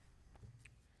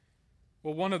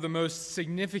Well, one of the most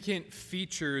significant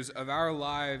features of our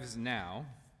lives now,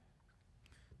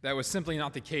 that was simply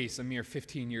not the case a mere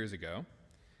 15 years ago,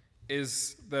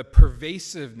 is the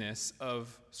pervasiveness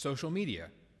of social media.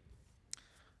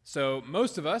 So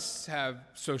most of us have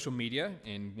social media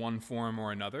in one form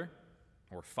or another,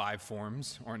 or 5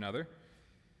 forms or another.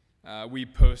 We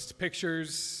post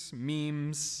pictures,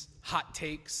 memes, hot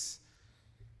takes,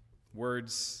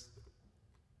 words,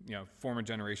 former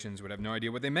generations would have no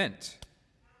idea what they meant.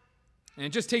 And it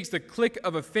just takes the click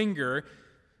of a finger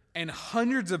and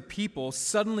hundreds of people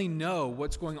suddenly know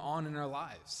what's going on in our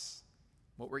lives,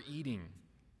 what we're eating,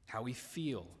 how we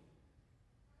feel.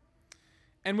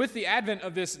 And with the advent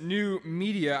of this new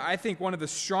media, I think one of the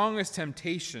strongest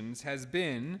temptations has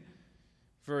been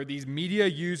for these media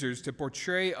users to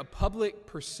portray a public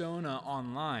persona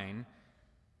online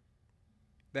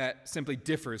that simply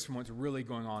differs from what's really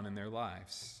going on in their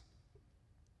lives.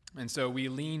 And so we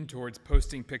lean towards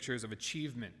posting pictures of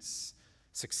achievements,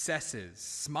 successes,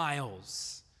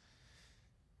 smiles,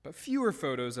 but fewer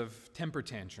photos of temper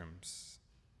tantrums,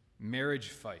 marriage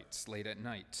fights late at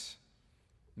night,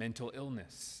 mental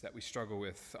illness that we struggle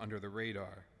with under the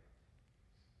radar.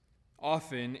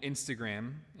 Often,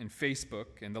 Instagram and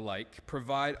Facebook and the like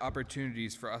provide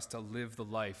opportunities for us to live the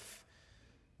life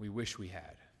we wish we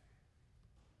had.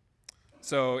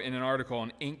 So, in an article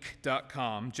on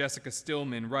Inc.com, Jessica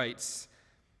Stillman writes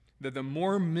that the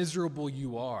more miserable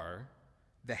you are,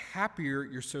 the happier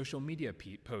your social media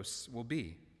posts will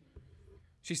be.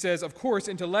 She says, of course,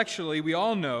 intellectually, we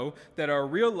all know that our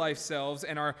real-life selves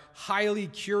and our highly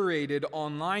curated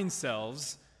online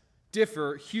selves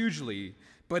differ hugely,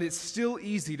 but it's still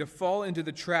easy to fall into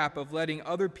the trap of letting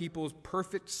other people's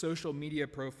perfect social media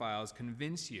profiles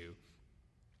convince you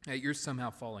that you're somehow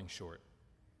falling short.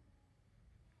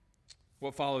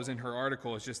 What follows in her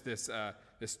article is just this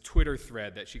Twitter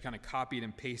thread that she kind of copied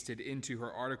and pasted into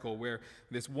her article, where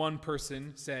this one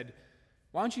person said,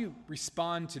 why don't you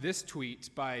respond to this tweet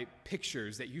by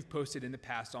pictures that you've posted in the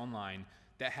past online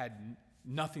that had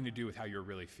nothing to do with how you're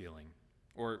really feeling,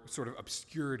 or sort of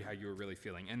obscured how you were really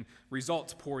feeling, and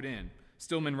results poured in.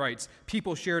 Stillman writes,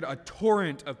 people shared a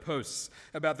torrent of posts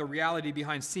about the reality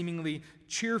behind seemingly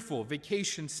cheerful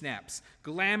vacation snaps,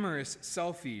 glamorous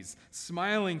selfies,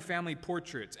 smiling family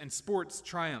portraits, and sports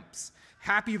triumphs.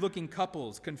 Happy-looking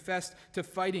couples confessed to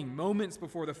fighting moments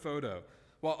before the photo,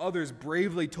 while others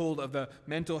bravely told of the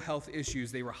mental health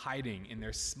issues they were hiding in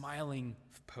their smiling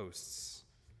posts.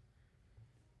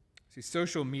 See,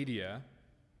 social media,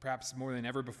 perhaps more than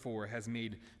ever before, has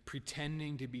made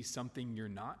pretending to be something you're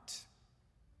not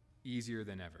easier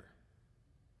than ever.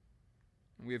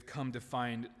 We have come to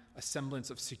find a semblance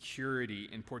of security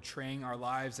in portraying our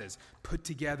lives as put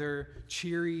together,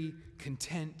 cheery,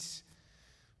 content,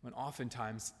 when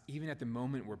oftentimes, even at the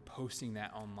moment we're posting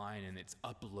that online and it's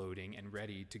uploading and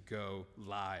ready to go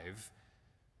live,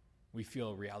 we feel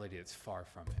a reality that's far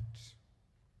from it.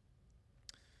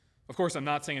 Of course, I'm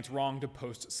not saying it's wrong to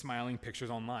post smiling pictures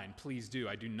online. Please do.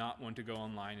 I do not want to go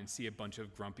online and see a bunch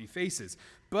of grumpy faces.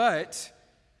 But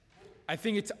I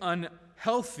think it's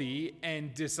unhealthy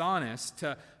and dishonest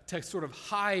to sort of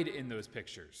hide in those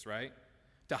pictures, right?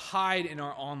 To hide in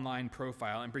our online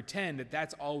profile and pretend that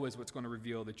that's always what's going to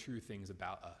reveal the true things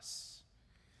about us.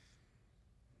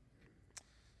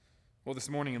 Well, this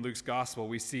morning in Luke's gospel,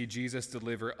 we see Jesus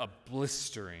deliver a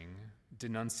blistering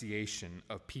denunciation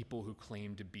of people who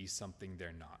claim to be something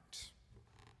they're not.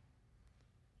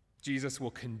 Jesus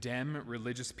will condemn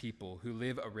religious people who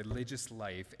live a religious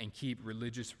life and keep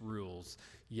religious rules,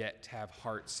 yet have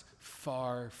hearts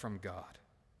far from God.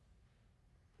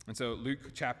 And so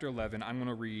Luke chapter 11, I'm going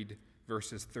to read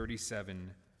verses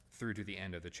 37 through to the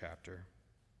end of the chapter.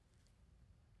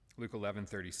 Luke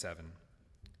 11:37.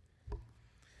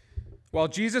 While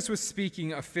Jesus was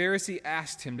speaking, a Pharisee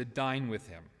asked him to dine with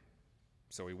him.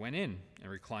 So he went in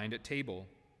and reclined at table.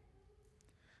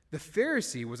 The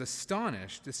Pharisee was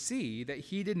astonished to see that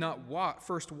he did not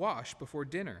first wash before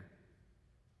dinner.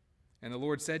 And the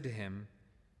Lord said to him,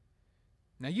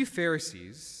 now you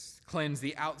Pharisees cleanse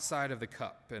the outside of the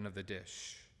cup and of the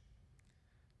dish,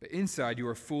 but inside you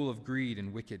are full of greed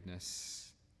and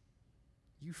wickedness.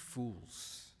 You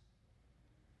fools!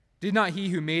 Did not he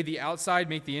who made the outside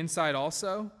make the inside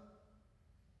also?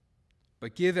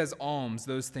 But give as alms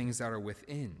those things that are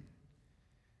within,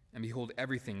 and behold,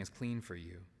 everything is clean for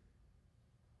you.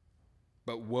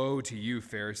 But woe to you,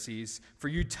 Pharisees, for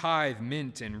you tithe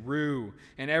mint and rue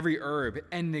and every herb,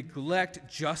 and neglect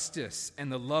justice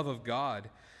and the love of God.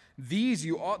 These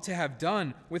you ought to have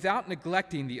done without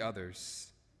neglecting the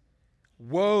others.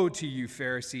 Woe to you,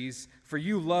 Pharisees, For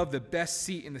you love the best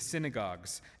seat in the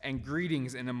synagogues and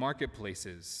greetings in the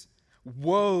marketplaces.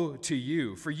 Woe to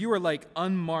you, for you are like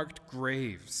unmarked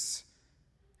graves,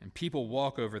 and people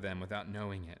walk over them without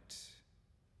knowing it."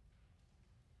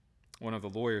 One of the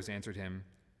lawyers answered him,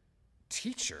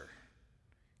 "Teacher,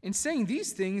 in saying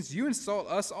these things, you insult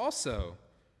us also."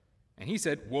 And he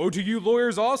said, "Woe to you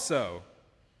lawyers also,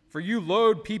 for you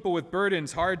load people with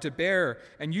burdens hard to bear,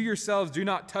 and you yourselves do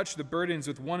not touch the burdens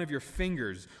with one of your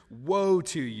fingers. Woe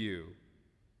to you,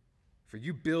 for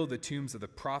you build the tombs of the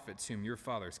prophets whom your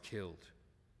fathers killed.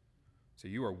 So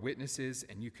you are witnesses,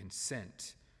 and you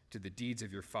consent to the deeds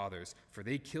of your fathers, for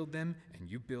they killed them, and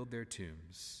you build their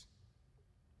tombs.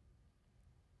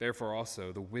 Therefore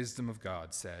also the wisdom of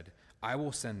God said, I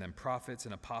will send them prophets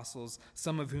and apostles,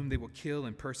 some of whom they will kill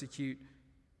and persecute,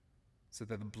 so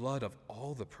that the blood of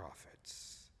all the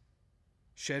prophets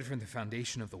shed from the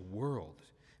foundation of the world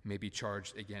may be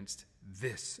charged against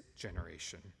this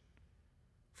generation.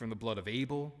 From the blood of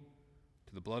Abel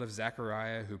to the blood of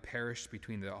Zechariah, who perished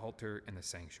between the altar and the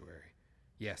sanctuary.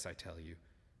 Yes, I tell you,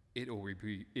 it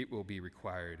will be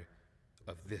required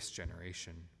of this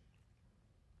generation.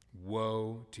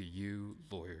 Woe to you,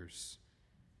 lawyers,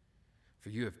 for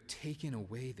you have taken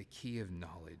away the key of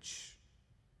knowledge.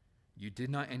 You did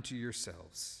not enter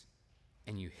yourselves,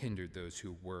 and you hindered those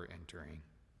who were entering."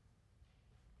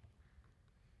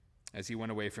 As he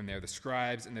went away from there, the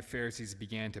scribes and the Pharisees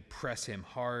began to press him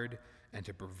hard and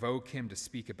to provoke him to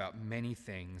speak about many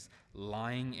things,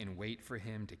 lying in wait for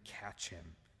him to catch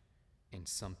him in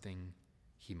something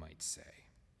he might say.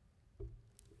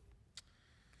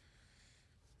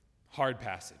 Hard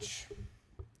passage.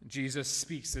 Jesus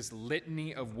speaks this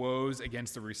litany of woes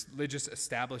against the religious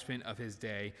establishment of his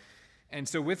day. And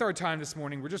so with our time this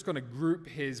morning, we're just going to group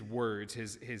his words,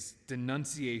 his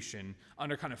denunciation,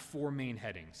 under kind of four main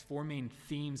headings, four main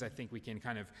themes I think we can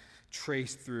kind of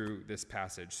trace through this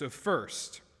passage. So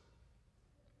first,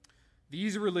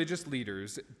 these religious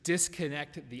leaders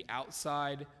disconnect the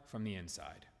outside from the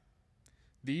inside.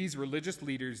 These religious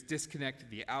leaders disconnect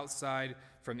the outside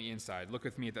from the inside. Look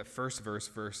with me at that first verse,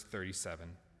 verse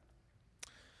 37.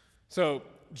 So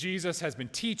Jesus has been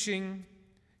teaching.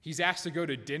 He's asked to go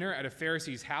to dinner at a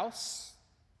Pharisee's house,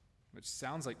 which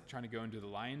sounds like trying to go into the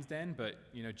lion's den,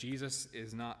 but Jesus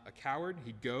is not a coward.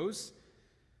 He goes,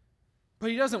 but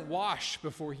he doesn't wash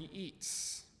before he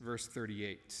eats. Verse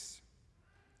 38.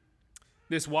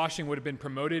 This washing would have been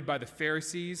promoted by the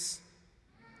Pharisees,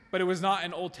 but it was not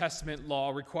an Old Testament law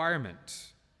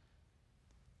requirement.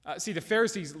 See, the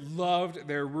Pharisees loved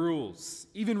their rules,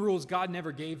 even rules God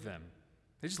never gave them.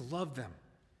 They just loved them.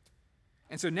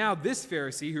 And so now this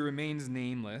Pharisee, who remains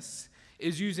nameless,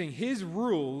 is using his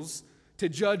rules to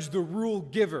judge the rule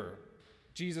giver,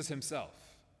 Jesus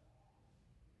himself.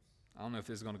 I don't know if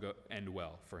this is going to end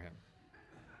well for him.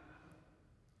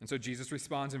 And so Jesus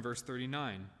responds in verse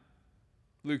 39.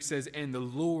 Luke says, "And the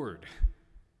Lord."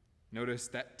 Notice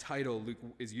that title Luke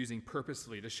is using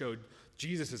purposely to show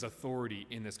Jesus' authority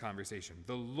in this conversation.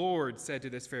 "The Lord said to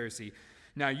this Pharisee,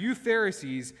 'Now you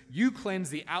Pharisees, you cleanse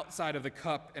the outside of the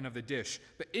cup and of the dish,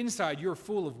 but inside you're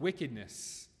full of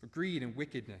wickedness,'" greed and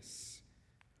wickedness.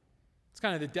 It's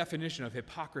kind of the definition of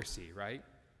hypocrisy, right?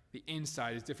 The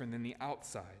inside is different than the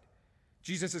outside.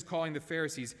 Jesus is calling the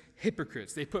Pharisees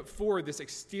hypocrites. They put forward this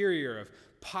exterior of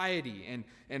piety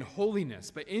and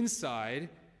holiness, but inside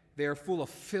they are full of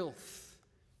filth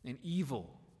and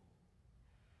evil.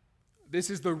 This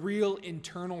is the real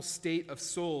internal state of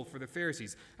soul for the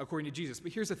Pharisees, according to Jesus.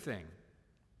 But here's the thing.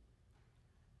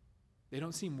 They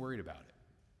don't seem worried about it.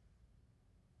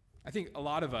 I think a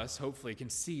lot of us, hopefully, can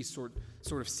see sort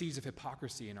of seeds of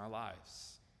hypocrisy in our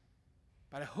lives.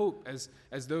 But I hope, as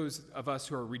those of us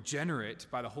who are regenerate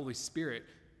by the Holy Spirit,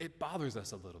 it bothers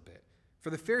us a little bit. For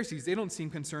the Pharisees, they don't seem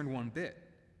concerned one bit.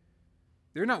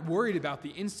 They're not worried about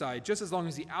the inside, just as long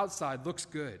as the outside looks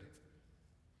good.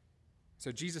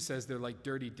 So Jesus says they're like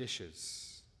dirty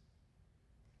dishes.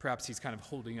 Perhaps he's kind of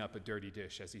holding up a dirty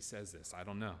dish as he says this. I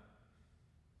don't know.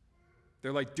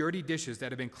 They're like dirty dishes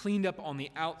that have been cleaned up on the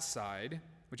outside,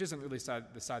 which isn't really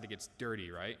the side that gets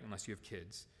dirty, right? Unless you have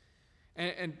kids.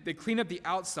 And they clean up the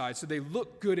outside so they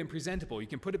look good and presentable. You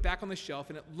can put it back on the shelf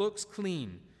and it looks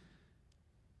clean.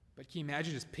 But can you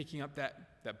imagine just picking up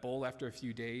that bowl after a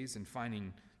few days and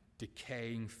finding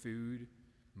decaying food,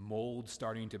 mold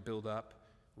starting to build up,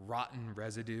 rotten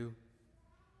residue?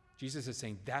 Jesus is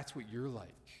saying that's what you're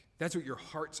like. That's what your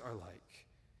hearts are like.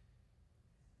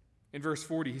 In verse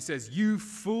 40, he says, "You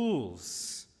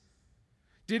fools!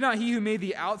 Did not he who made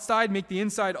the outside make the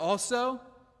inside also?"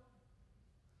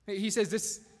 He says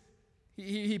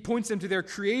He points them to their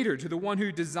Creator, to the one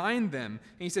who designed them.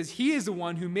 And he says, He is the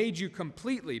one who made you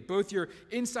completely, both your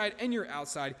inside and your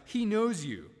outside. He knows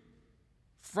you,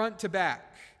 front to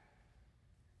back.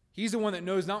 He's the one that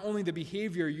knows not only the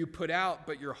behavior you put out,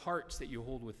 but your hearts that you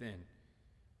hold within.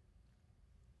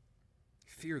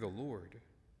 Fear the Lord.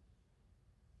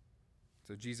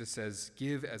 So Jesus says,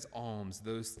 give as alms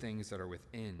those things that are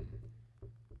within,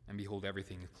 and behold,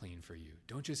 everything is clean for you.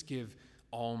 Don't just give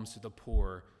alms to the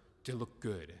poor to look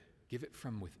good. Give it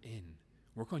from within.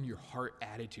 Work on your heart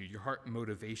attitude, your heart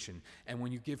motivation. And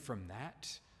when you give from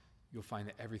that, you'll find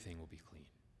that everything will be clean.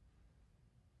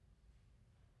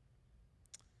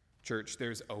 Church,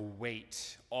 there's a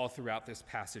weight all throughout this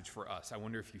passage for us. I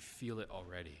wonder if you feel it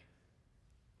already.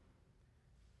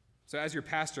 So as your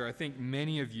pastor, I think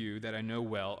many of you that I know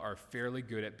well are fairly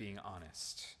good at being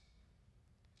honest.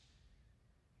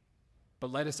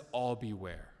 But let us all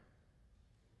beware.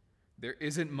 There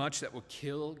isn't much that will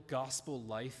kill gospel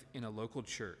life in a local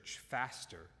church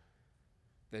faster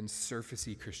than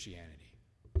surfacey Christianity.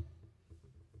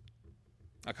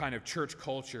 A kind of church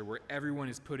culture where everyone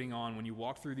is putting on, when you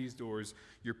walk through these doors,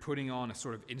 you're putting on a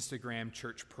sort of Instagram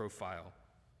church profile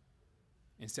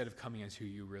instead of coming as who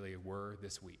you really were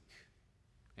this week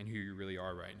and who you really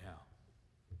are right now.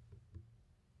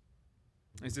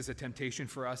 Is this a temptation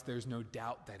for us? There's no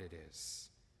doubt that it is.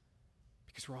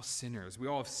 Because we're all sinners. We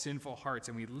all have sinful hearts,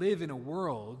 and we live in a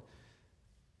world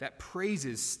that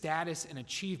praises status and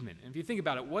achievement. And if you think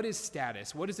about it, what is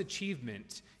status? What is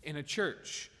achievement in a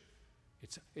church?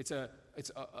 It's a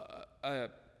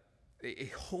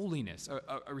holiness,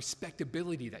 a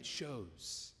respectability that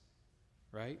shows,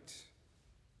 right?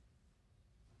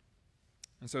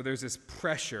 And so there's this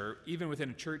pressure, even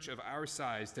within a church of our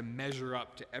size, to measure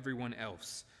up to everyone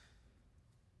else.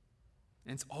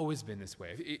 And it's always been this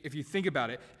way. If you think about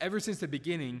it, ever since the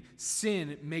beginning,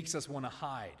 sin makes us want to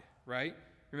hide, right?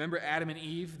 Remember Adam and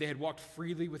Eve? They had walked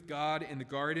freely with God in the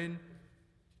garden,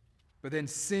 but then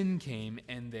sin came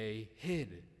and they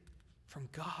hid from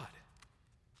God.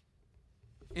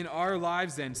 In our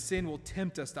lives then, sin will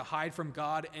tempt us to hide from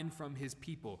God and from his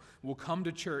people. We'll come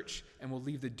to church and we'll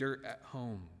leave the dirt at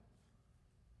home.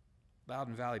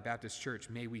 Loudon Valley Baptist Church,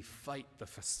 may we fight the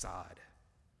facade.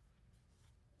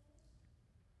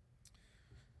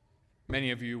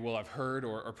 Many of you will have heard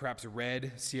or perhaps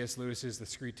read C.S. Lewis's The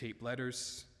Screwtape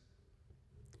Letters.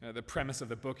 The premise of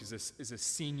the book is a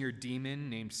senior demon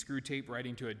named Screwtape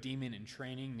writing to a demon in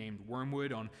training named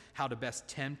Wormwood on how to best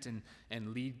tempt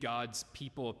and lead God's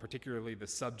people, particularly the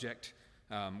subject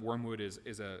Wormwood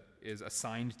is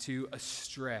assigned to,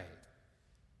 astray.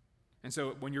 And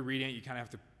so when you're reading it, you kind of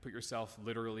have to put yourself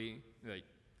literally like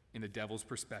in the devil's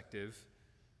perspective.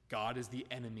 God is the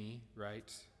enemy, right?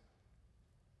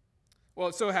 Well,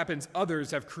 it so happens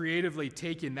others have creatively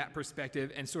taken that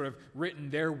perspective and sort of written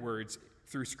their words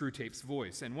through Screwtape's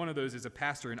voice. And one of those is a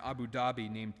pastor in Abu Dhabi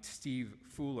named Steve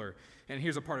Fuller. And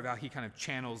here's a part of how he kind of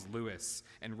channels Lewis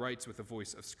and writes with the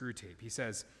voice of Screwtape. He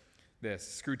says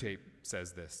this, Screwtape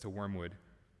says this to Wormwood: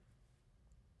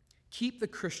 keep the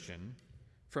Christian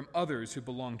from others who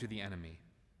belong to the enemy.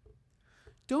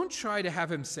 Don't try to have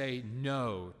him say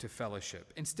no to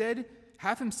fellowship. Instead,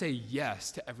 have him say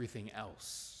yes to everything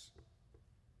else.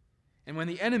 And when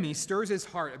the enemy stirs his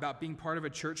heart about being part of a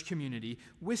church community,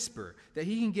 whisper that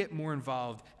he can get more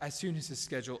involved as soon as his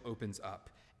schedule opens up,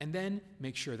 and then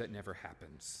make sure that never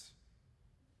happens.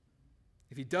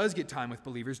 If he does get time with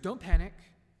believers, don't panic.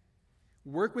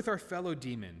 Work with our fellow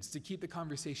demons to keep the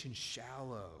conversation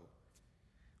shallow.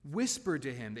 Whisper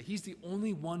to him that he's the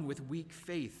only one with weak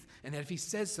faith, and that if he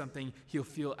says something, he'll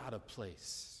feel out of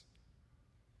place.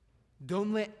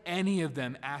 Don't let any of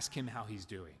them ask him how he's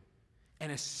doing.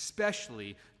 And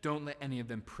especially, don't let any of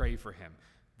them pray for him.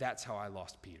 That's how I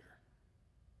lost Peter.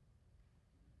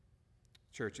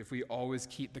 Church, if we always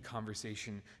keep the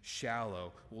conversation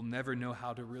shallow, we'll never know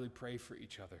how to really pray for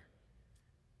each other.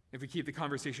 If we keep the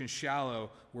conversation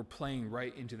shallow, we're playing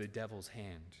right into the devil's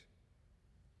hand.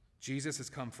 Jesus has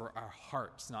come for our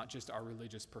hearts, not just our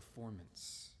religious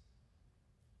performance.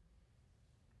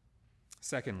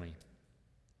 Secondly,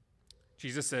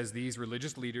 Jesus says these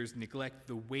religious leaders neglect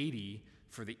the weighty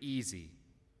for the easy.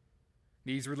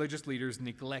 These religious leaders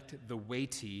neglect the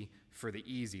weighty for the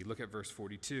easy. Look at verse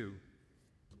 42.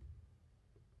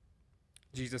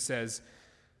 Jesus says,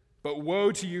 "But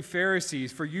woe to you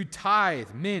Pharisees, for you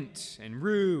tithe mint and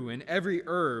rue and every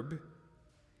herb,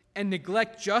 and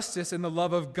neglect justice and the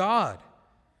love of God.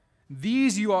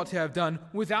 These you ought to have done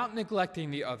without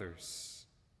neglecting the others."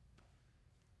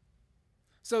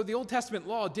 So the Old Testament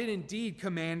law did indeed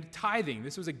command tithing.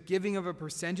 This was a giving of a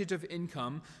percentage of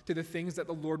income to the things that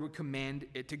the Lord would command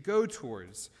it to go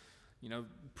towards.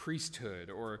 Priesthood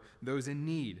or those in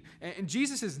need. And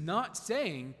Jesus is not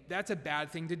saying that's a bad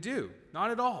thing to do.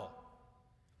 Not at all.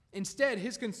 Instead,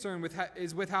 his concern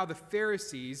is with how the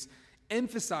Pharisees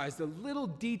emphasize the little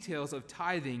details of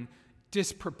tithing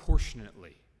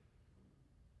disproportionately.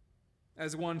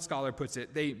 As one scholar puts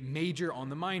it, they major on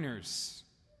the minors,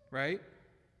 right?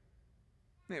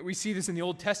 We see this in the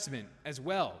Old Testament as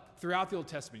well. Throughout the Old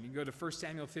Testament, you can go to 1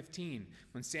 Samuel 15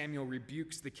 when Samuel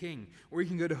rebukes the king. Or you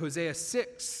can go to Hosea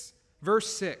 6,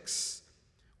 verse 6,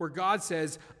 where God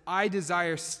says, I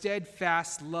desire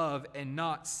steadfast love and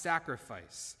not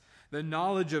sacrifice, the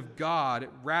knowledge of God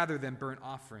rather than burnt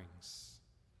offerings.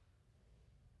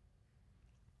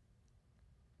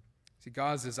 See,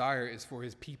 God's desire is for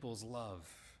his people's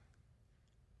love,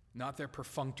 not their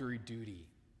perfunctory duty.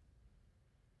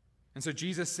 And so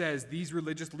Jesus says these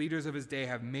religious leaders of his day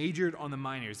have majored on the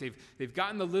minors. They've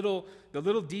gotten the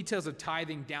little details of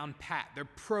tithing down pat. They're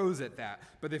pros at that.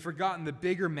 But they've forgotten the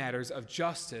bigger matters of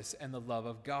justice and the love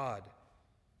of God.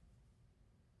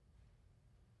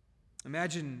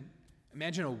 Imagine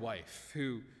a wife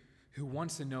who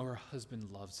wants to know her husband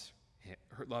loves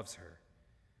her.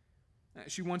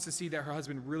 She wants to see that her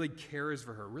husband really cares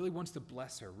for her, really wants to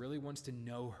bless her, really wants to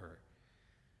know her.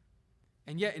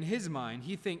 And yet, in his mind,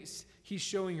 he thinks he's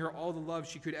showing her all the love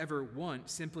she could ever want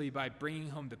simply by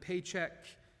bringing home the paycheck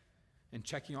and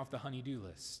checking off the honey-do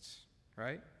list,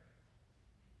 right?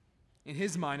 In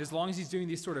his mind, as long as he's doing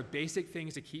these sort of basic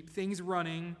things to keep things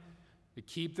running, to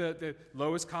keep the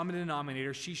lowest common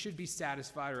denominator, she should be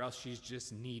satisfied, or else she's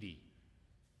just needy.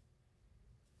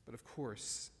 But of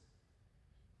course,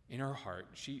 in her heart,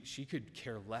 she could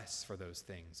care less for those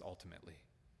things ultimately.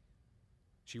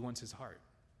 She wants his heart.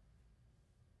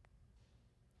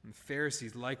 And the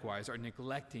Pharisees, likewise, are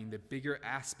neglecting the bigger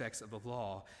aspects of the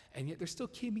law, and yet they're still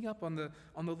keeping up on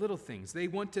the little things. They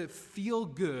want to feel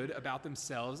good about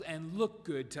themselves and look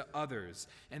good to others.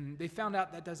 And they found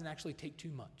out that doesn't actually take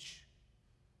too much.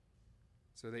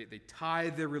 So they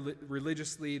tithe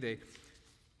religiously,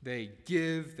 they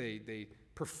give, they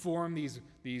perform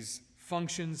these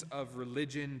functions of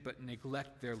religion, but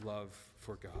neglect their love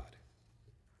for God.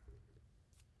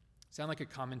 Sound like a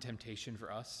common temptation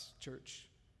for us, church?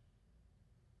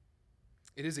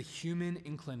 It is a human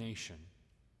inclination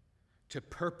to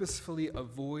purposefully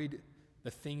avoid the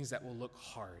things that will look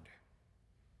hard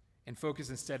and focus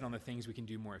instead on the things we can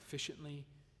do more efficiently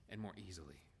and more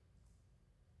easily.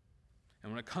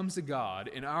 And when it comes to God,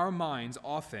 in our minds,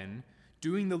 often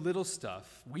doing the little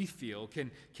stuff we feel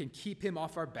can keep him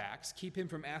off our backs, keep him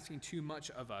from asking too much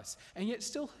of us, and yet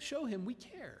still show him we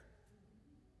care,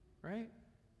 right?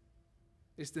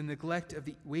 It's the neglect of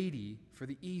the weighty for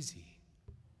the easy.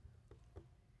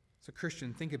 So,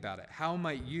 Christian, think about it. How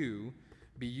might you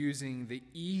be using the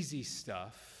easy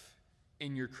stuff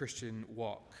in your Christian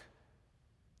walk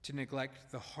to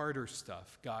neglect the harder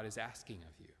stuff God is asking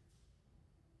of you?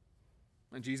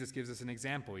 And Jesus gives us an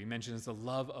example. He mentions the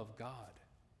love of God.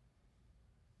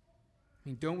 I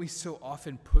mean, don't we so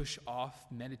often push off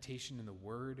meditation in the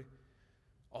Word?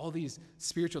 All these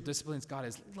spiritual disciplines God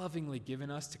has lovingly given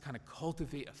us to kind of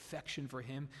cultivate affection for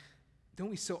him.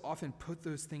 Don't we so often put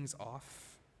those things off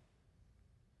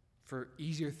for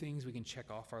easier things we can check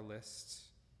off our lists?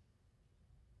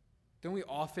 Don't we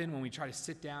often, when we try to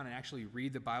sit down and actually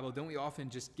read the Bible, don't we often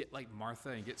just get like Martha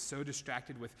and get so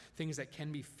distracted with things that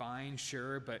can be fine,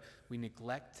 sure, but we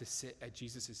neglect to sit at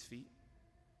Jesus' feet?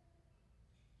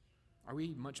 Are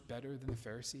we much better than the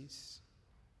Pharisees?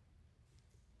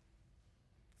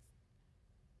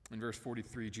 In verse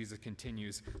 43, Jesus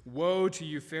continues, "Woe to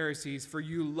you, Pharisees, for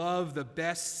you love the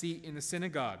best seat in the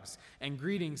synagogues and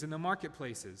greetings in the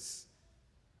marketplaces."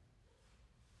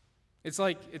 It's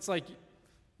like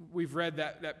we've read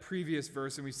that previous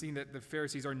verse, and we've seen that the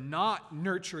Pharisees are not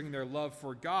nurturing their love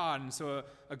for God. And so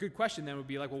a good question then would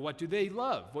be like, well, what do they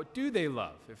love? What do they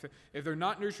love? If they're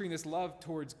not nurturing this love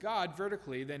towards God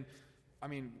vertically, then, I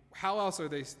mean, how else are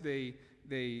they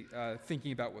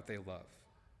thinking about what they love?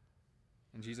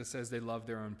 And Jesus says they love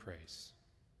their own praise.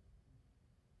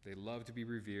 They love to be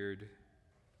revered.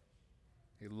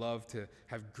 They love to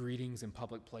have greetings in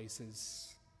public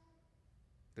places.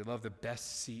 They love the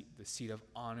best seat, the seat of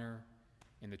honor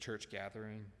in the church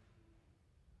gathering.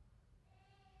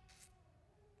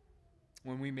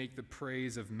 When we make the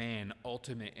praise of man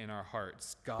ultimate in our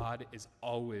hearts, God is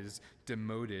always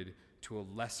demoted to a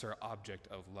lesser object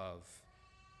of love.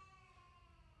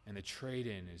 And the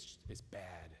trade-in is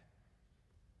bad.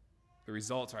 The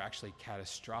results are actually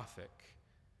catastrophic.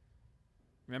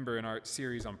 Remember in our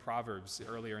series on Proverbs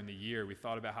earlier in the year, we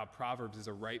thought about how Proverbs is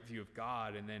a right view of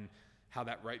God, and then how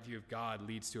that right view of God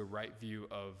leads to a right view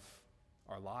of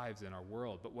our lives and our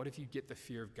world. But what if you get the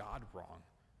fear of God wrong?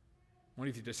 What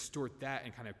if you distort that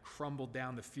and kind of crumble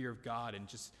down the fear of God and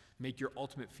just make your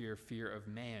ultimate fear of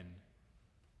man?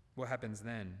 What happens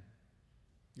then?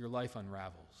 Your life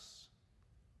unravels.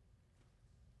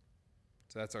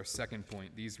 So that's our second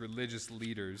point. These religious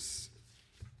leaders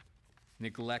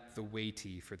neglect the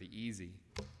weighty for the easy.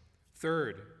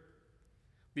 Third,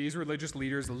 these religious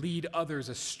leaders lead others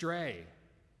astray.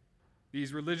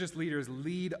 These religious leaders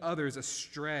lead others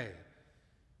astray.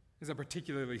 This is a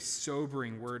particularly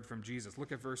sobering word from Jesus.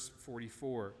 Look at verse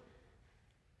 44.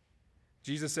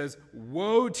 Jesus says,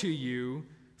 "Woe to you,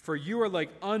 for you are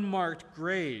like unmarked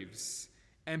graves,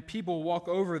 and people walk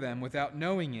over them without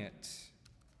knowing it."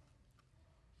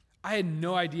 I had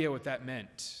no idea what that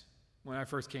meant when I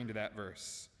first came to that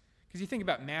verse. Because you think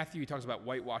about Matthew, he talks about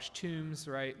whitewashed tombs,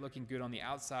 right? Looking good on the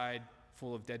outside,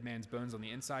 full of dead man's bones on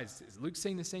the inside. Is Luke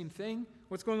saying the same thing?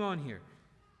 What's going on here?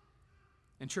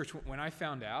 In church, when I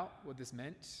found out what this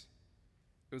meant,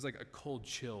 it was like a cold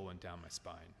chill went down my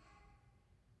spine.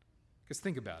 Because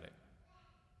think about it.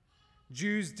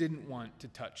 Jews didn't want to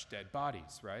touch dead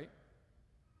bodies, right?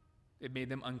 It made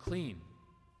them unclean.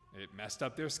 It messed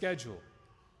up their schedule.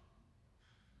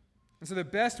 And so the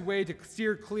best way to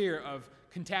steer clear of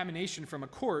contamination from a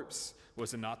corpse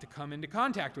was not to come into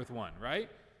contact with one, right?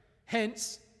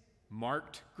 Hence,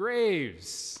 marked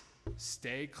graves.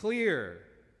 Stay clear.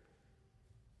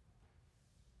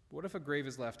 But what if a grave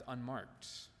is left unmarked?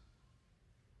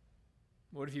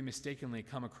 What if you mistakenly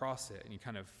come across it and you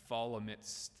kind of fall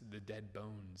amidst the dead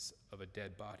bones of a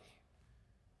dead body?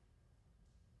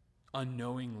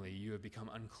 Unknowingly, you have become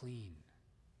unclean.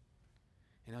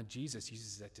 And now Jesus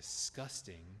uses that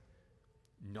disgusting,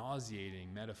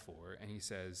 nauseating metaphor, and he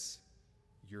says,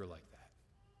 you're like that.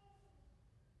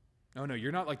 No,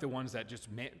 you're not like the ones that just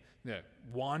that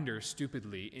wander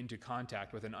stupidly into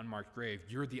contact with an unmarked grave.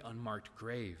 You're the unmarked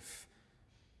grave.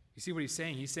 You see what he's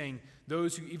saying? He's saying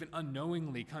those who even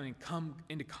unknowingly come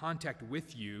into contact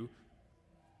with you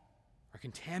are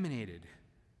contaminated.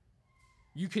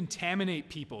 You contaminate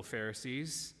people,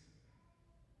 Pharisees.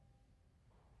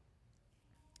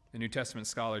 The New Testament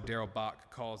scholar Darrell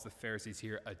Bach calls the Pharisees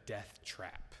here a death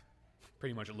trap.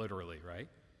 Pretty much literally, right?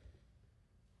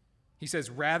 He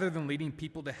says, rather than leading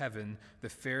people to heaven, the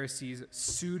Pharisees'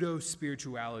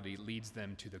 pseudo-spirituality leads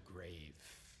them to the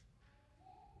grave.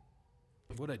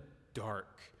 What a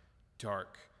dark,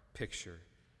 dark picture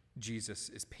Jesus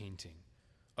is painting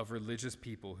of religious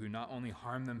people who not only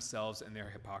harm themselves in their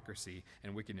hypocrisy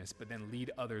and wickedness, but then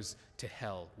lead others to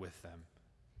hell with them.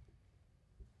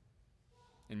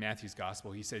 In Matthew's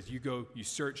gospel, he says, you go, you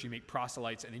search, you make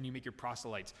proselytes, and then you make your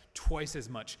proselytes twice as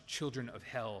much children of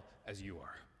hell as you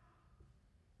are.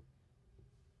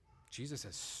 Jesus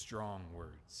has strong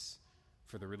words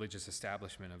for the religious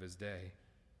establishment of his day.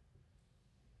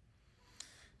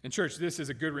 In church, this is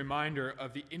a good reminder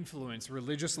of the influence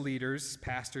religious leaders,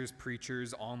 pastors,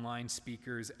 preachers, online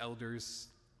speakers, elders,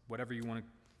 whatever you want to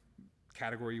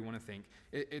category you want to think.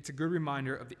 It's a good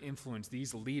reminder of the influence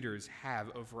these leaders have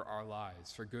over our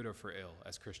lives, for good or for ill,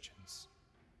 as Christians.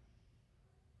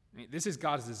 I mean, this is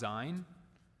God's design.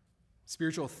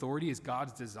 Spiritual authority is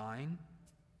God's design.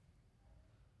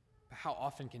 But how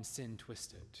often can sin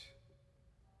twist it?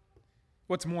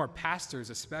 What's more, pastors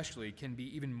especially can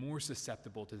be even more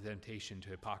susceptible to the temptation to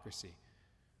hypocrisy.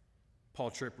 Paul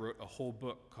Tripp wrote a whole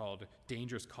book called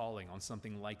Dangerous Calling on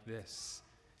something like this.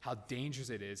 How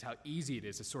dangerous it is, how easy it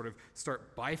is to sort of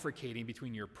start bifurcating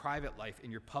between your private life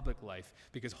and your public life,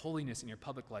 because holiness in your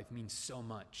public life means so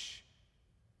much.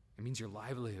 It means your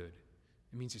livelihood.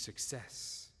 It means your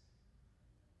success.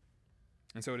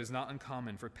 And so it is not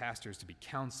uncommon for pastors to be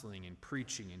counseling and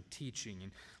preaching and teaching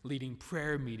and leading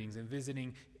prayer meetings and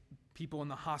visiting people in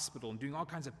the hospital and doing all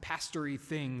kinds of pastory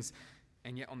things,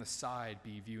 and yet on the side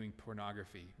be viewing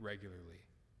pornography regularly,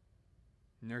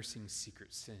 nursing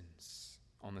secret sins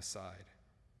on the side.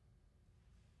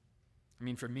 I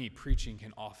mean, for me, preaching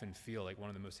can often feel like one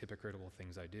of the most hypocritical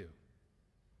things I do.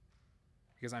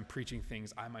 Because I'm preaching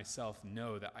things I myself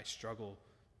know that I struggle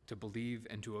to believe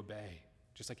and to obey,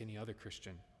 just like any other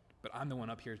Christian. But I'm the one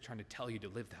up here trying to tell you to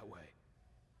live that way.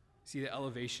 See the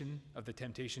elevation of the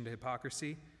temptation to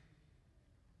hypocrisy?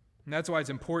 And that's why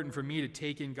it's important for me to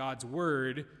take in God's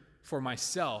word for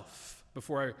myself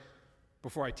before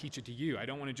I teach it to you. I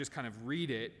don't want to just kind of read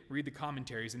the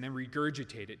commentaries, and then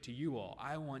regurgitate it to you all.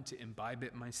 I want to imbibe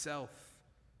it myself.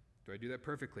 Do I do that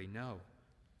perfectly? No.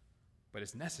 But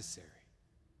it's necessary.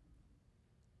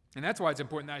 And that's why it's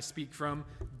important that I speak from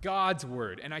God's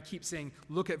word. And I keep saying,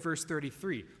 look at verse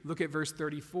 33, look at verse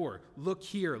 34, look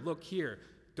here, look here.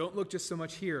 Don't look just so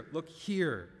much here, look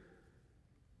here.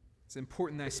 It's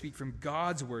important that I speak from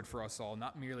God's word for us all,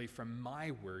 not merely from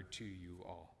my word to you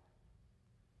all.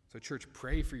 So church,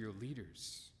 pray for your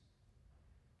leaders.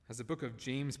 As the book of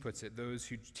James puts it, those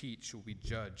who teach will be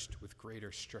judged with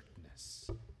greater strictness.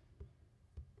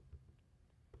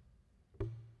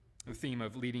 The theme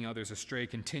of leading others astray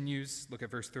continues. Look at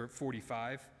verse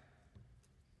 45.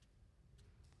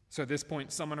 So at this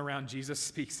point, someone around Jesus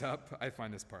speaks up. I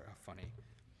find this part funny.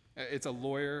 It's a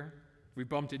lawyer. We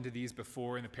bumped into these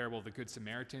before in the parable of the Good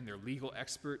Samaritan. They're legal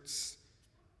experts,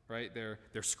 right? They're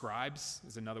scribes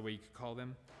is another way you could call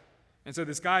them. And so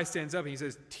this guy stands up and he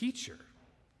says, "Teacher."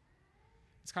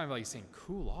 It's kind of like he's saying,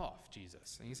 "Cool off,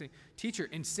 Jesus." And he's saying, "Teacher,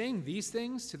 in saying these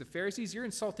things to the Pharisees, you're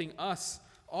insulting us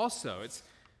also." It's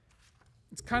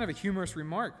kind of a humorous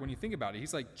remark when you think about it.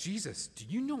 He's like, "Jesus, do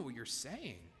you know what you're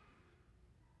saying?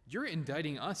 You're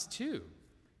indicting us too.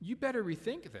 You better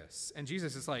rethink this." And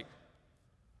Jesus is like,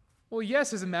 "Well,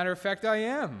 yes, as a matter of fact, I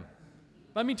am.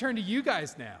 Let me turn to you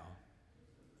guys now."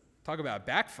 Talk about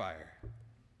backfire.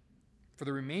 For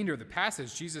the remainder of the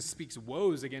passage, Jesus speaks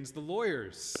woes against the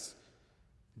lawyers,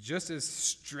 just as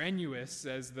strenuous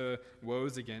as the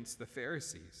woes against the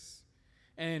Pharisees.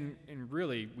 And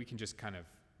really, we can kind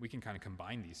of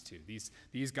combine these two.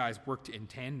 These guys worked in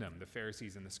tandem, the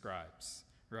Pharisees and the scribes,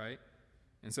 right?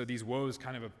 And so these woes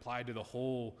kind of apply to the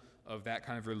whole of that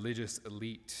kind of religious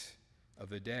elite of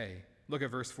the day. Look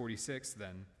at verse 46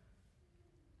 then.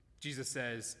 Jesus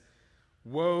says,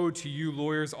 "Woe to you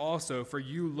lawyers also, for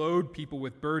you load people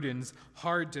with burdens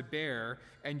hard to bear,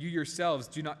 and you yourselves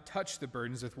do not touch the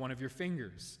burdens with one of your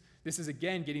fingers." This is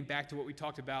again getting back to what we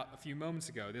talked about a few moments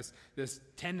ago, this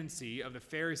tendency of the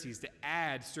Pharisees to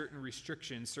add certain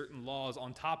restrictions, certain laws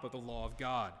on top of the law of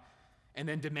God, and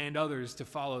then demand others to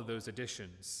follow those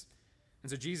additions. And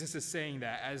so Jesus is saying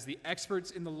that as the experts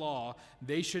in the law,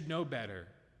 they should know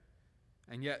better.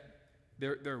 And yet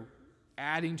they're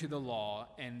adding to the law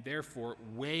and therefore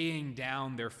weighing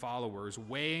down their followers,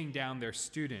 weighing down their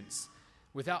students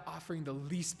without offering the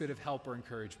least bit of help or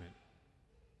encouragement.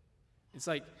 It's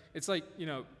like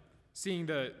seeing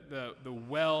the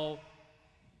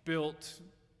well-built,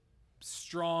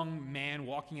 strong man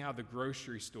walking out of the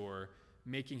grocery store,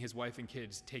 making his wife and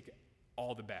kids take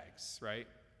all the bags, right?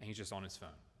 And he's just on his phone.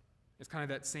 It's kind of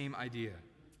that same idea.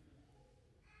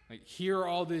 Like, here are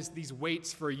all these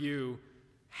weights for you.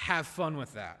 Have fun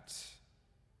with that.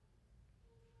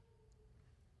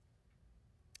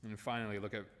 And finally,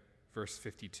 look at verse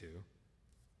 52.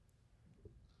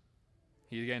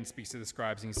 He again speaks to the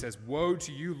scribes and he says, "Woe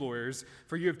to you, lawyers,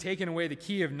 for you have taken away the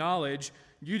key of knowledge.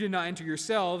 You did not enter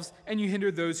yourselves, and you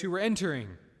hindered those who were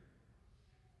entering."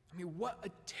 I mean, what a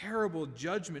terrible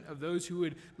judgment of those who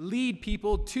would lead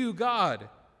people to God.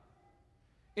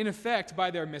 In effect,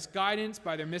 by their misguidance,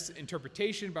 by their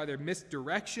misinterpretation, by their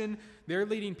misdirection, they're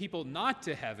leading people not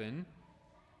to heaven,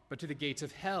 but to the gates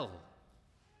of hell.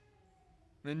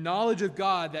 The knowledge of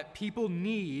God that people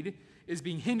need is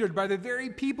being hindered by the very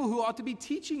people who ought to be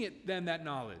teaching them that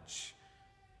knowledge.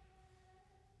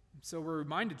 So we're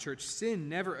reminded, church, sin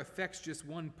never affects just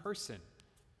one person.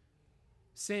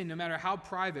 Sin, no matter how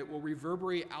private, will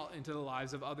reverberate out into the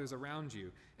lives of others around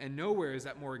you. And nowhere is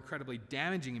that more incredibly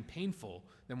damaging and painful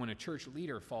than when a church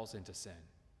leader falls into sin.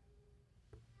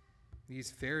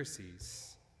 These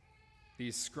Pharisees,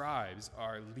 these scribes,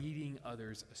 are leading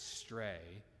others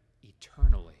astray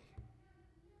eternally.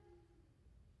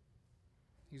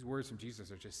 These words from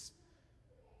Jesus are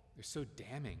they're so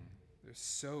damning. They're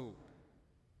so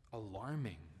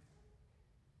alarming.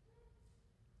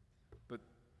 But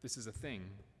this is a thing.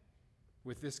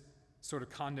 With this sort of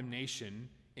condemnation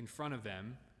in front of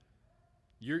them,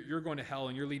 you're going to hell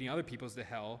and you're leading other people to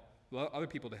hell.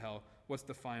 What's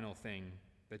the final thing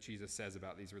that Jesus says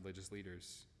about these religious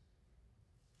leaders?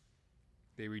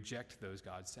 They reject those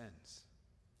God sends.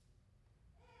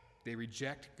 They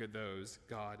reject those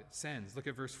God sends. Look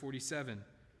at verse 47.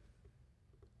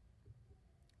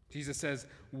 Jesus says,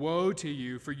 "Woe to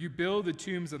you, for you build the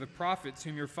tombs of the prophets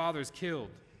whom your fathers killed.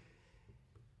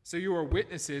 So you are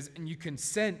witnesses, and you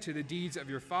consent to the deeds of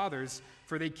your fathers,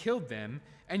 for they killed them,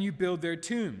 and you build their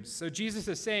tombs." So Jesus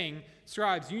is saying,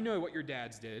 scribes, you know what your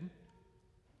dads did.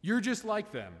 You're just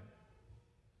like them.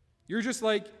 You're just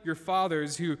like your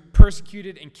fathers who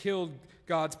persecuted and killed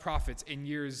God's prophets in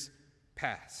years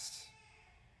past.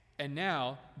 And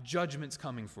now, judgment's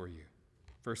coming for you.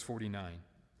 Verse 49.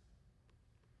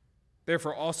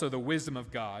 "Therefore also the wisdom of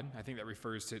God," I think that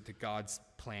refers to God's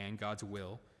plan, God's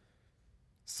will,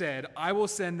 said, I will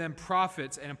send them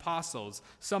prophets and apostles,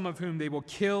 some of whom they will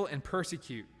kill and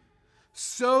persecute,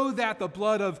 so that the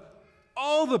blood of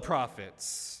all the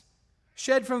prophets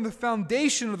shed from the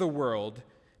foundation of the world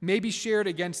may be shared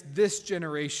against this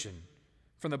generation,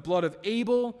 from the blood of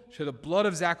Abel to the blood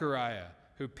of Zechariah,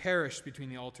 who perished between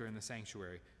the altar and the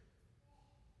sanctuary.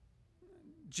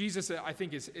 Jesus, I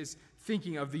think, is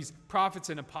thinking of these prophets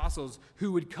and apostles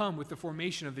who would come with the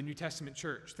formation of the New Testament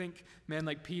church. Think men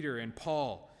like Peter and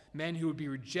Paul, men who would be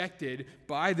rejected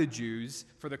by the Jews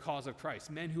for the cause of Christ,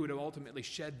 men who would ultimately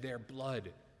shed their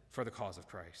blood for the cause of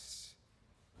Christ.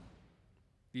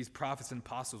 These prophets and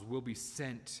apostles will be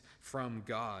sent from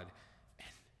God.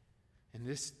 And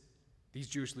these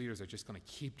Jewish leaders are just going to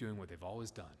keep doing what they've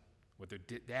always done, what their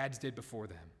dads did before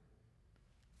them.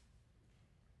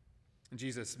 And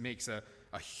Jesus makes a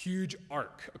huge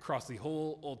arc across the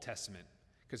whole Old Testament.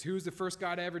 Because who was the first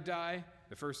guy to ever die?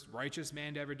 The first righteous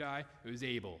man to ever die? It was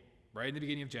Abel, right in the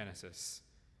beginning of Genesis.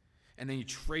 And then he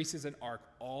traces an arc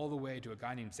all the way to a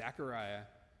guy named Zechariah,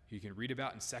 who you can read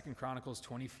about in 2 Chronicles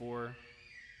 24,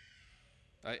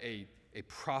 a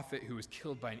prophet who was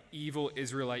killed by an evil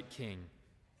Israelite king.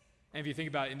 And if you think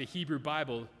about it, in the Hebrew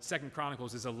Bible, 2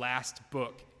 Chronicles is the last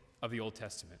book of the Old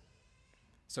Testament.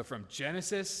 So from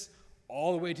Genesis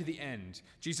all the way to the end,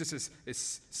 Jesus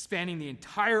is spanning the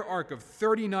entire arc of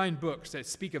 39 books that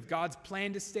speak of God's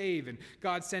plan to save and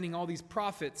God sending all these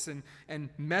prophets and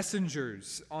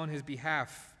messengers on his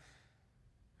behalf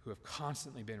who have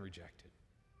constantly been rejected.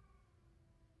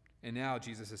 And now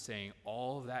Jesus is saying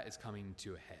all of that is coming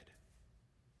to a head.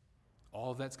 All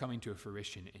of that's coming to a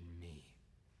fruition in me.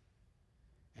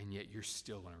 And yet you're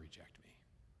still going to reject me.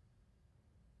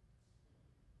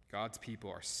 God's people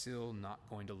are still not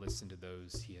going to listen to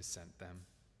those he has sent them.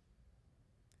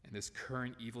 And this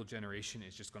current evil generation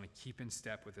is just going to keep in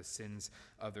step with the sins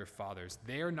of their fathers.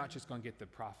 They are not just going to get the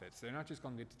prophets. They're not just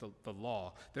going to get the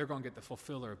law. They're going to get the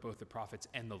fulfiller of both the prophets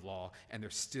and the law, and they're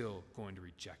still going to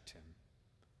reject him,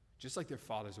 just like their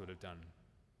fathers would have done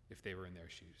if they were in their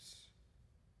shoes.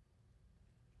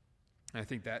 And I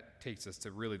think that takes us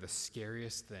to really the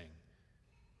scariest thing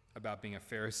about being a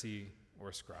Pharisee or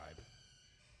a scribe.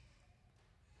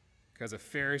 Because a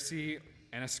Pharisee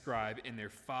and a scribe, in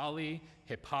their folly,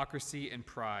 hypocrisy, and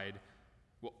pride,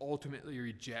 will ultimately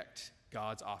reject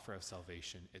God's offer of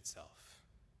salvation itself.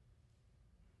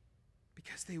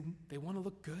 Because they want to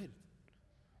look good.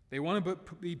 They want to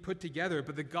be put together,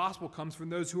 but the gospel comes from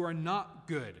those who are not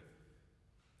good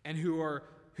and who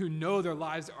know their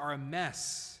lives are a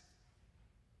mess.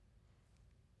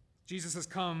 Jesus has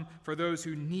come for those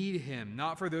who need him,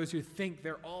 not for those who think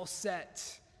they're all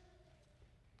set.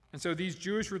 And so these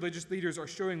Jewish religious leaders are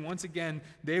showing once again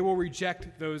they will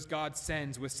reject those God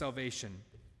sends with salvation.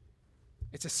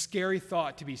 It's a scary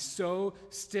thought to be so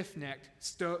stiff-necked,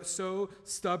 so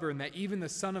stubborn that even the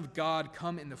Son of God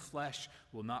come in the flesh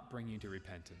will not bring you to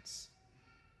repentance.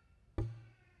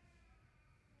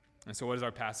 And so what does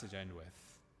our passage end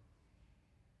with?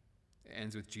 It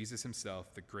ends with Jesus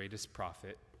himself, the greatest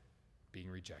prophet, being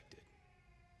rejected.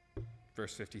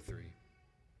 Verse 53.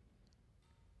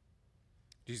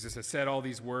 Jesus has said all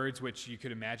these words, which you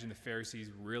could imagine the Pharisees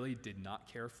really did not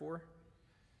care for.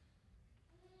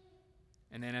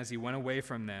 And then as he went away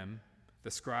from them,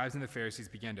 the scribes and the Pharisees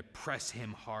began to press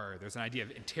him hard. There's an idea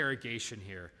of interrogation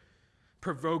here.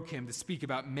 Provoke him to speak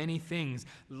about many things,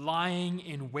 lying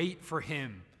in wait for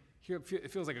him. Here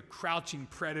it feels like a crouching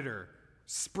predator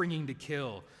springing to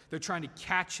kill. They're trying to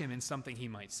catch him in something he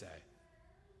might say.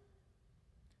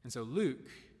 And so Luke,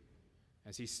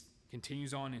 as he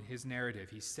continues on in his narrative,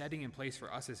 he's setting in place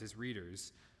for us as his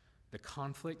readers the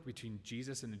conflict between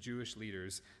Jesus and the Jewish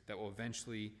leaders that will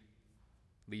eventually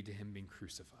lead to him being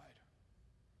crucified.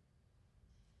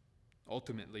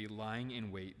 Ultimately, lying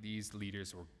in wait, these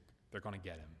leaders, they're going to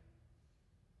get him.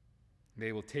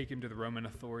 They will take him to the Roman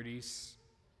authorities,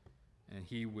 and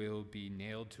he will be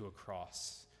nailed to a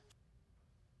cross.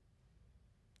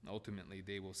 Ultimately,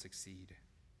 they will succeed.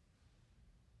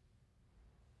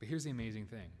 But here's the amazing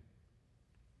thing.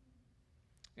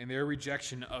 In their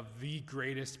rejection of the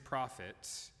greatest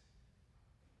prophet,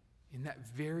 in that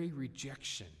very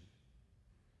rejection,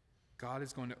 God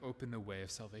is going to open the way of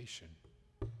salvation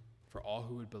for all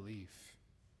who would believe.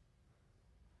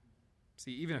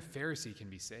 See, even a Pharisee can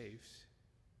be saved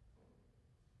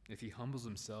if he humbles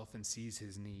himself and sees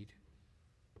his need.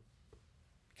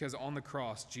 Because on the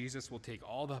cross, Jesus will take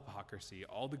all the hypocrisy,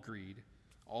 all the greed,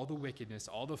 all the wickedness,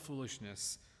 all the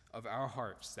foolishness of our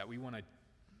hearts that we want to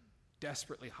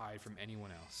desperately hide from anyone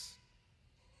else.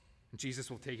 And Jesus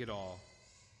will take it all,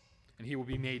 and he will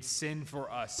be made sin for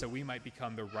us so we might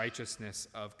become the righteousness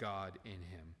of God in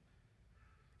him.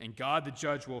 And God the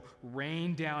judge will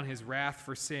rain down his wrath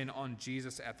for sin on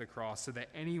Jesus at the cross so that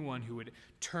anyone who would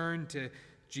turn to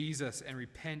Jesus and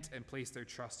repent and place their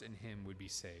trust in him would be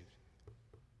saved.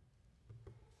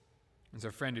 And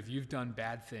so, friend, if you've done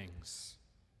bad things,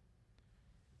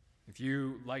 if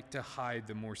you like to hide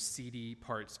the more seedy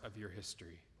parts of your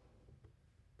history,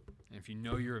 and if you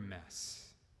know you're a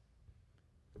mess,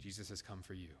 Jesus has come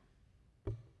for you.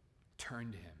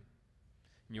 Turn to him,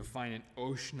 and you'll find an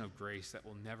ocean of grace that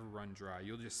will never run dry.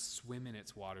 You'll just swim in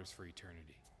its waters for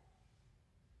eternity.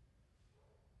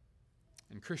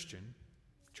 And Christian,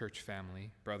 church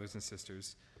family, brothers and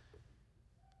sisters,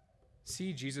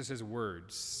 see Jesus'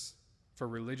 words for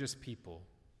religious people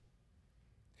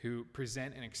who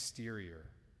present an exterior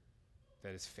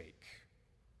that is fake.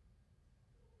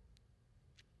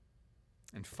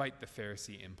 And fight the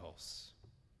Pharisee impulse.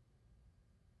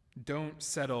 Don't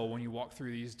settle when you walk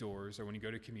through these doors or when you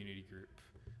go to community group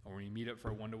or when you meet up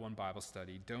for a one-to-one Bible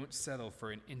study. Don't settle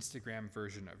for an Instagram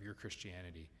version of your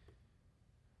Christianity.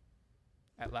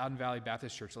 At Loudon Valley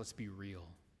Baptist Church, let's be real.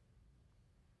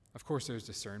 Of course, there's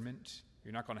discernment.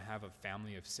 You're not going to have a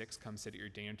family of 6 come sit at your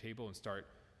dinner table and start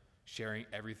sharing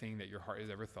everything that your heart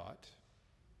has ever thought.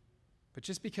 But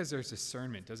just because there's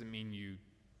discernment doesn't mean you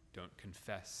don't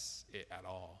confess it at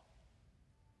all.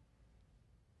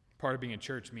 Part of being a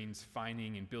church means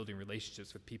finding and building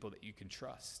relationships with people that you can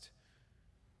trust,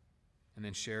 and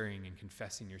then sharing and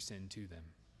confessing your sin to them.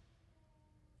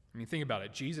 I mean, think about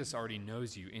it. Jesus already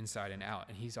knows you inside and out,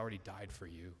 and he's already died for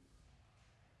you.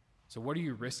 So what are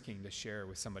you risking to share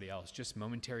with somebody else? Just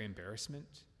momentary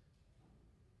embarrassment?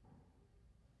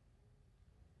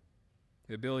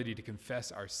 The ability to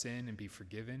confess our sin and be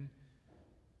forgiven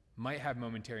might have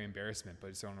momentary embarrassment, but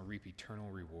it's going to reap eternal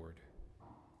reward.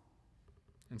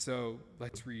 And so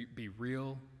let's be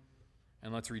real,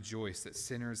 and let's rejoice that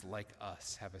sinners like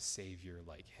us have a Savior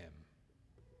like him.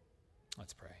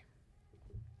 Let's pray.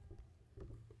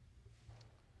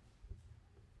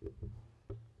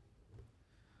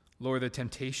 Lord, the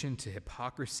temptation to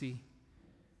hypocrisy,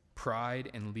 pride,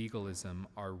 and legalism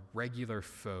are regular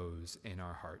foes in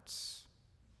our hearts.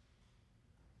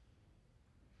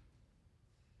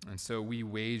 And so we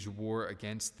wage war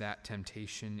against that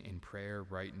temptation in prayer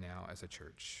right now as a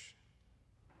church.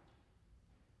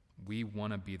 We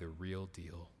want to be the real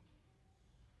deal.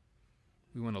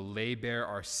 We want to lay bare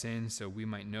our sin so we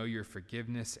might know your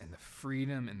forgiveness and the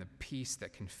freedom and the peace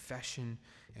that confession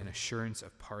and assurance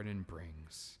of pardon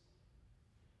brings.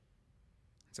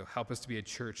 So help us to be a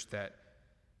church that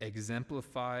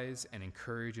exemplifies and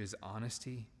encourages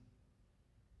honesty,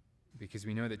 because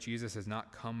we know that Jesus has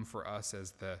not come for us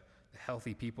as the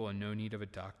healthy people in no need of a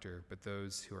doctor, but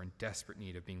those who are in desperate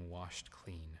need of being washed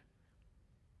clean.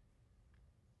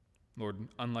 Lord,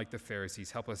 unlike the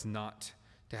Pharisees, help us not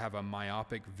to have a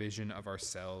myopic vision of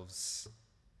ourselves,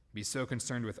 be so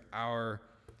concerned with our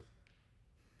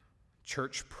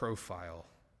church profile,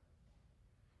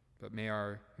 but may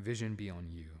our vision be on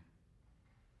you.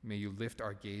 May you lift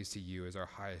our gaze to you as our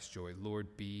highest joy.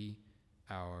 Lord, be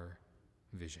our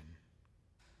vision.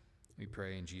 We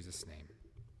pray in Jesus' name.